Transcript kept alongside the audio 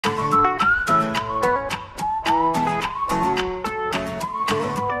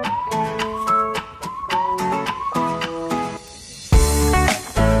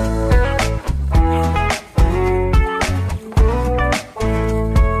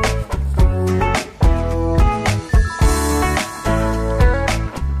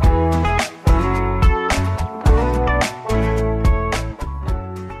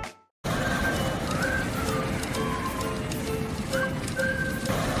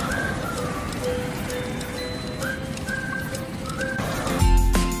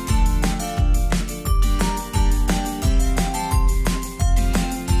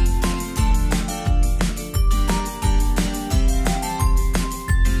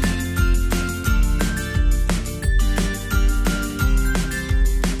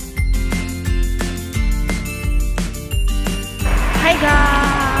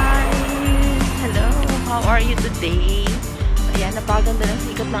day. Ayan, napaganda ng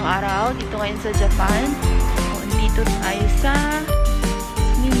sikat ng araw dito ngayon sa Japan. Dito tayo sa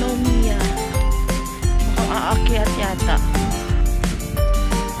Ninomiya. Mukhang aakyat yata.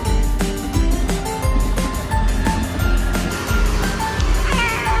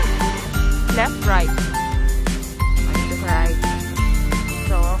 Left, right. Left, right.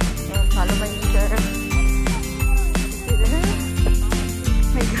 So, ayan, follow my leader. Oh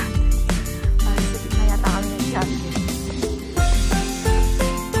my God. Sabi na yata kami ng shot.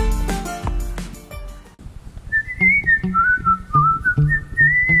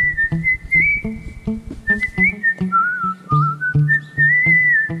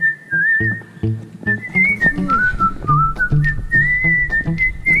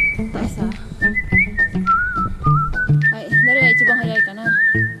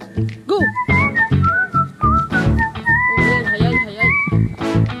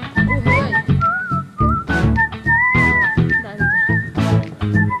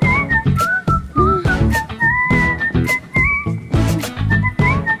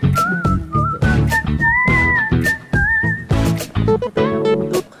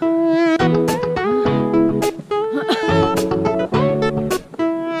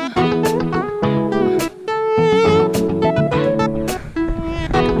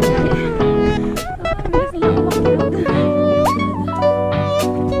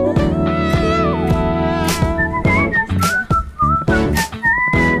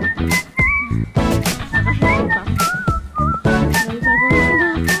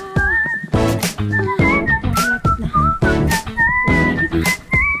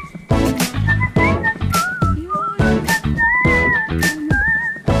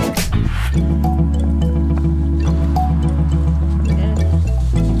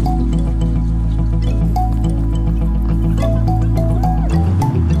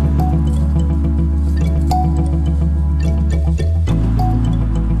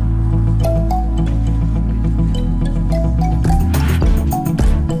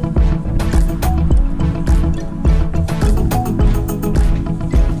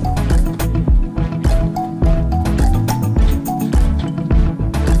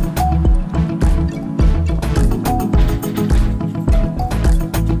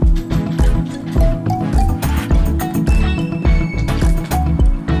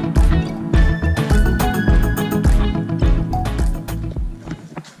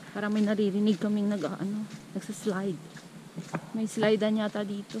 May naririnig kaming nagsaslide. May slidean yata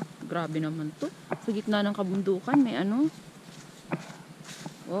dito. Grabe naman to. Sa gitna ng kabundukan, may ano.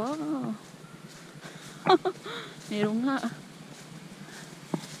 Wow. Meron nga.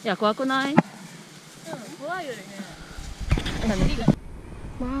 Kuha ko na eh.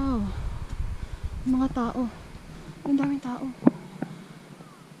 Wow. Mga tao. Ang daming tao.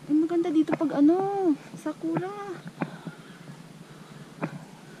 Ang maganda dito pag sakura.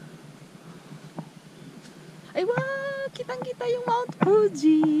 Ay, wow! Kitang-kita yung Mount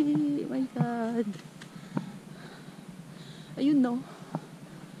Fuji! Oh my God! Ayun, no?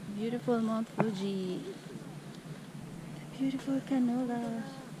 Beautiful Mount Fuji. Beautiful Canola.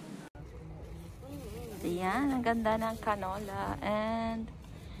 Ayan, ang ganda ng Canola. And,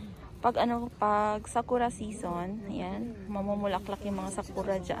 pag sakura season, ayan, mamumulaklak yung mga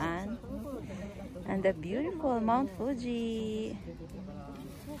sakura dyan. And the beautiful Mount Fuji.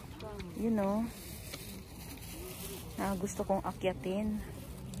 You know, gusto kong akyatin.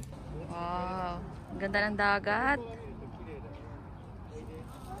 Wow, ganda ng dagat.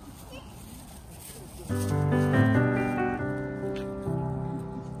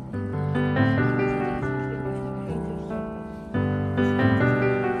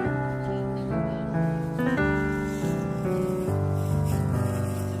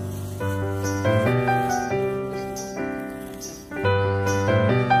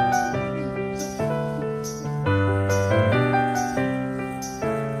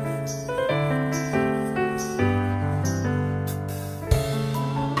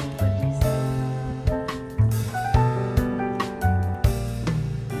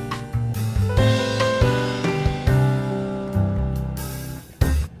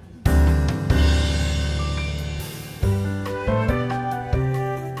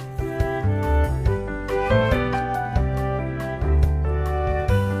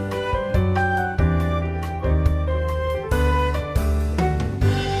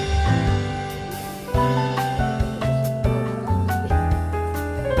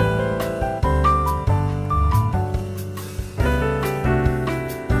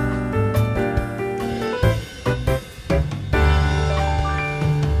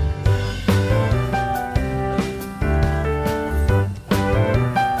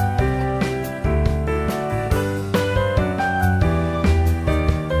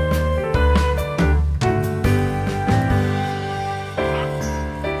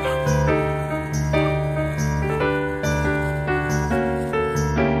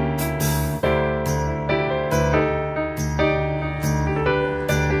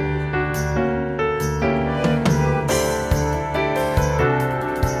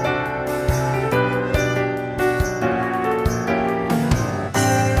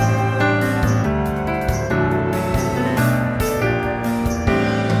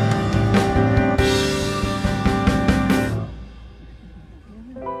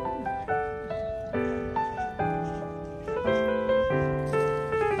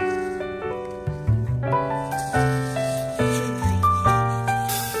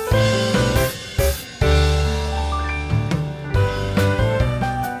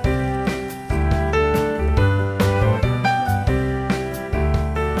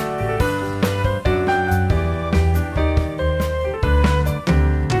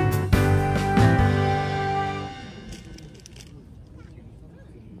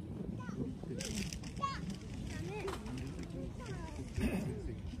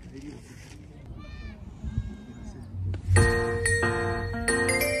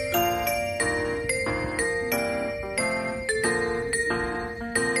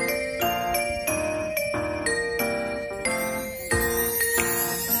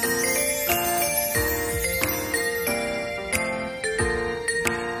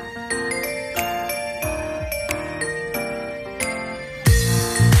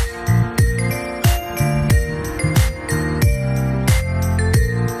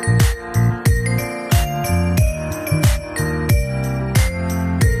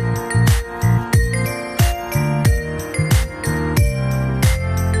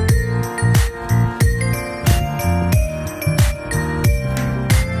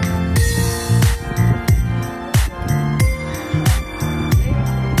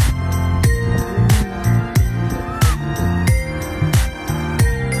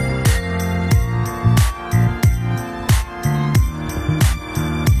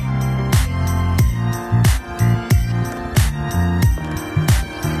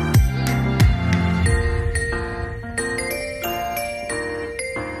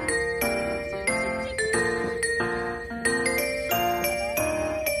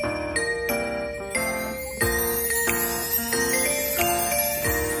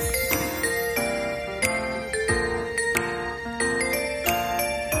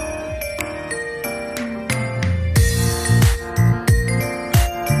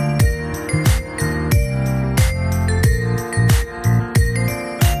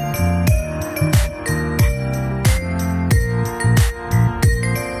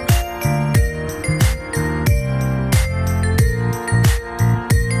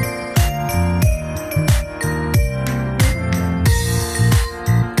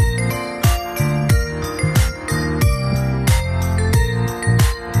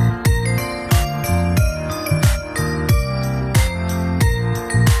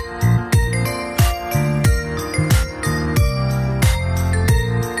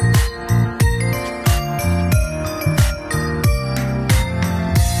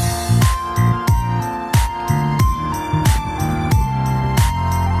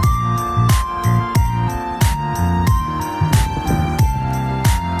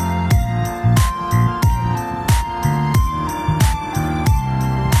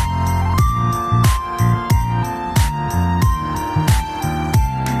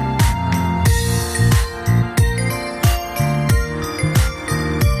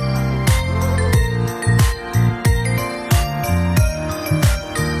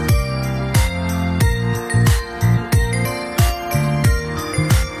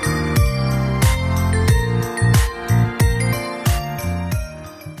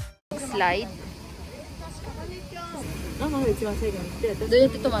 slide. あ、まだ一番最後に行って、どうやっ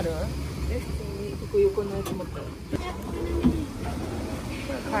て止まる？ここ横のやつ持ったら。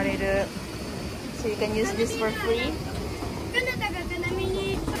借りる。So you can use this for free.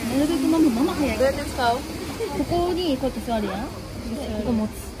 ママ早い。どうやって使う？ここにこうやって座るやん。ここ持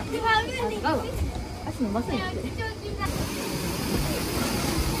つ。足伸ばせんって。い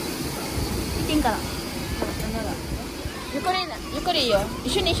けんから。ゆっくりいいよ。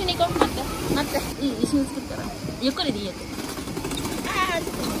一緒に行こう。待って。いい、一緒に作ったら。ゆっくりでいいやって。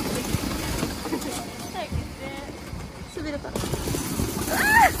滑るから。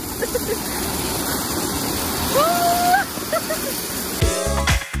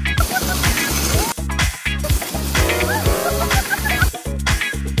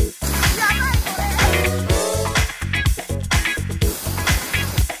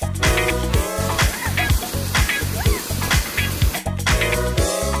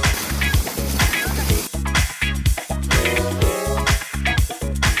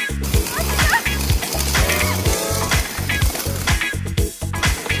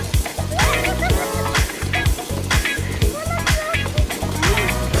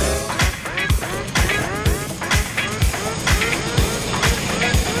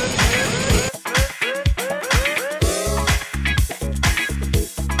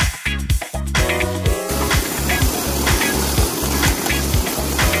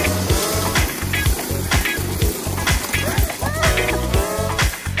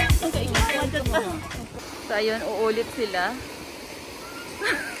So, ayun, uulit sila.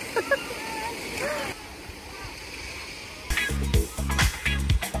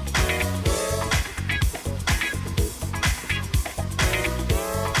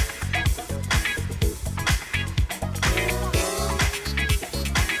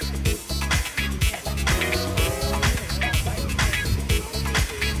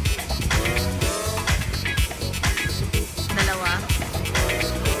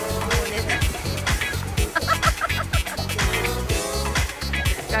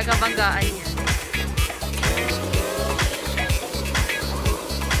 Gagabanggaan yan.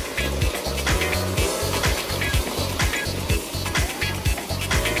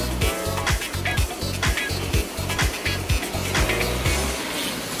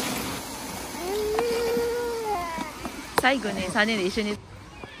 Saigo na yun. Sana yun, iso nito.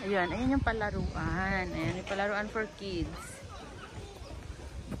 Ayun yung palaruan. Ayan yung palaruan for kids.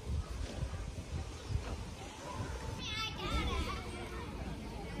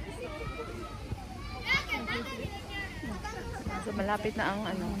 So, malapit na ang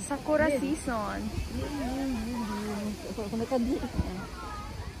sakura season.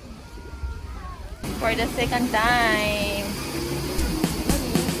 For the second time.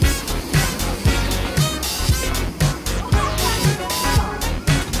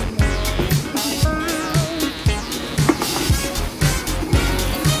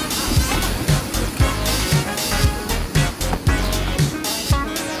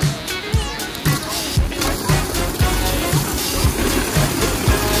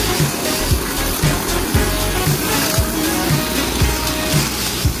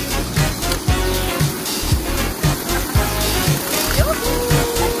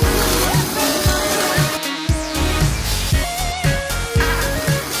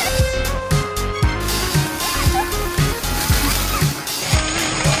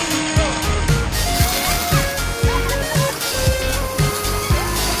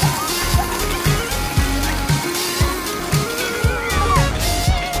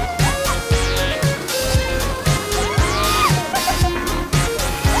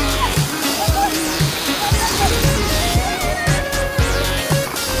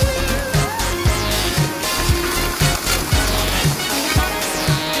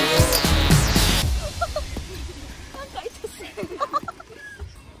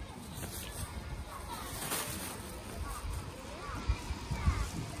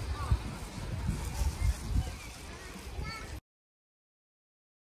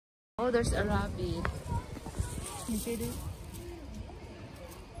 Oh, there's a rabbit.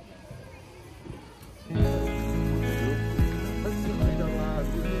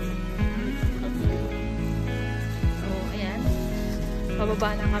 Oh, ayan.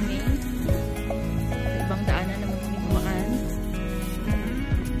 Pababa na kami. Sa ibang daanan na magpipiguan.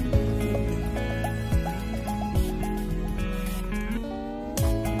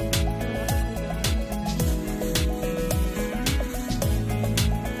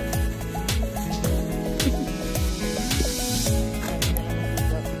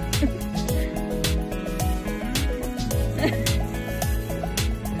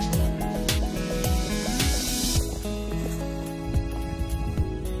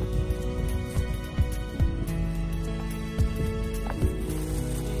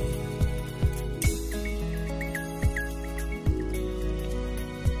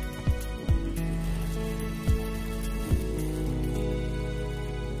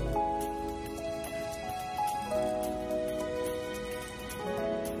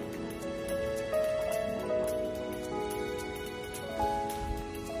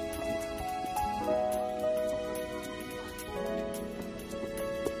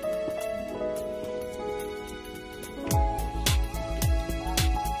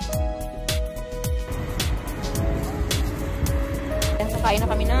 Kakain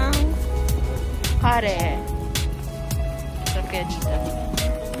na kami ng kare. Sarap kaya dito.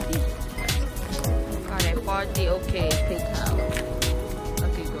 Kare, party, okay, take out.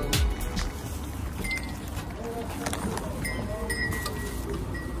 Okay, go.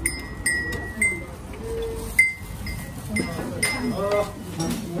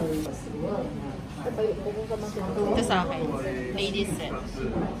 Ito sa akin. Ladies set.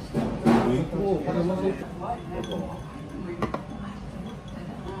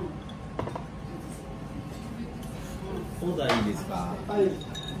 オーダーいいですか？はい。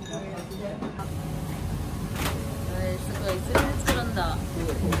すごい、それで作るんだ。は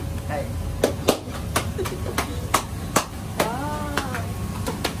い。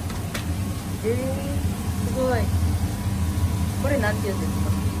すごい。これなんて言うんです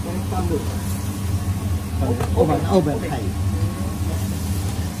か？オーブン、はい。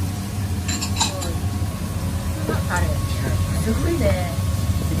カレー。すごいね。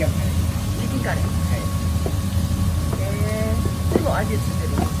チキンカレー。でも味ついて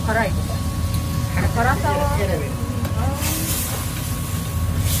る。辛いとか。辛さは。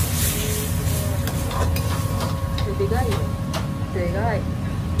でかいよ。でかい。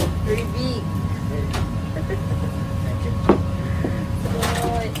Very big。す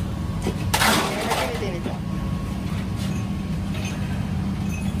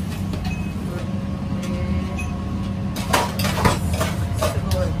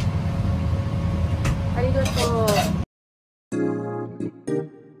ごい。ありがとう。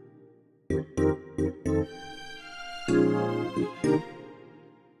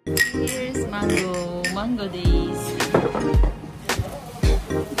Here's mango days.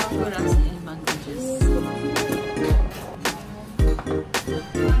 Mango ras and mango juice.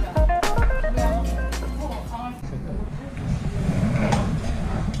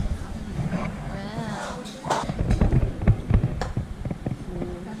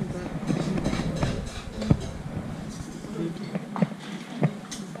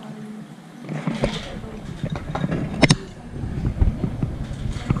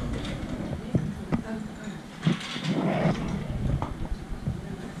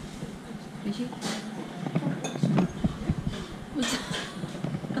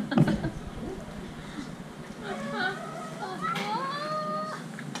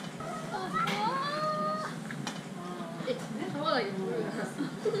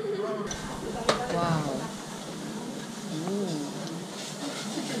 Wow.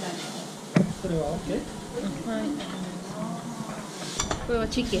 これは OK？ はい。これは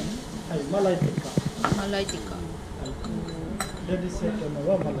チキン。はい、マライティカ。マライティカ。レディーセットの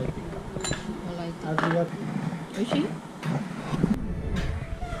はマライティマライティカ。味は美味しい？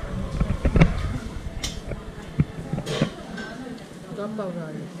ガンバがあ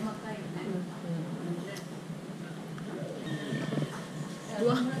る。う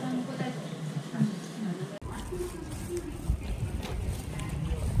わ。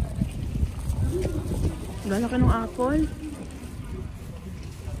Lalaki ng apple.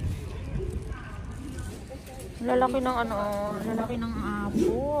 Lalaki ng ano, lalaki ng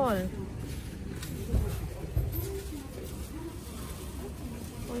apple.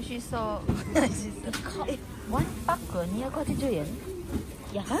 Oishiso. 1パック280円。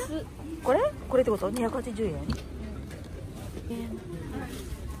安っ。これってこと？ 280円。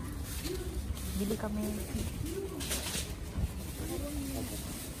Bili kami.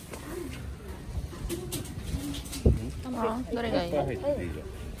 Dore gaいい？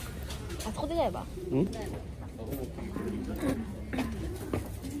あそこで買えば？うん？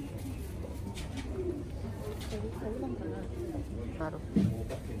なる。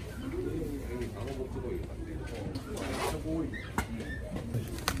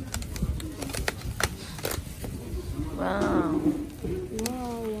わあ。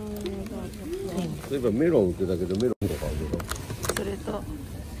例えばメロン売ってたけどメロンとかあるの？それと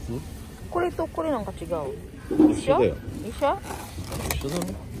これとこれなんか違う。一緒？だよ。一緒？一緒だろ？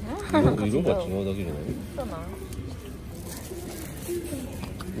色が違うだけじゃない？そうなの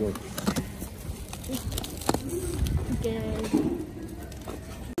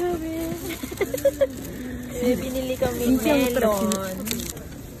？Binili kami melon.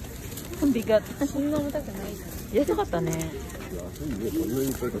 Ang bigat. Yata ka ta ne.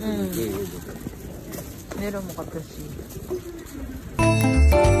 Meron mo ka kasi.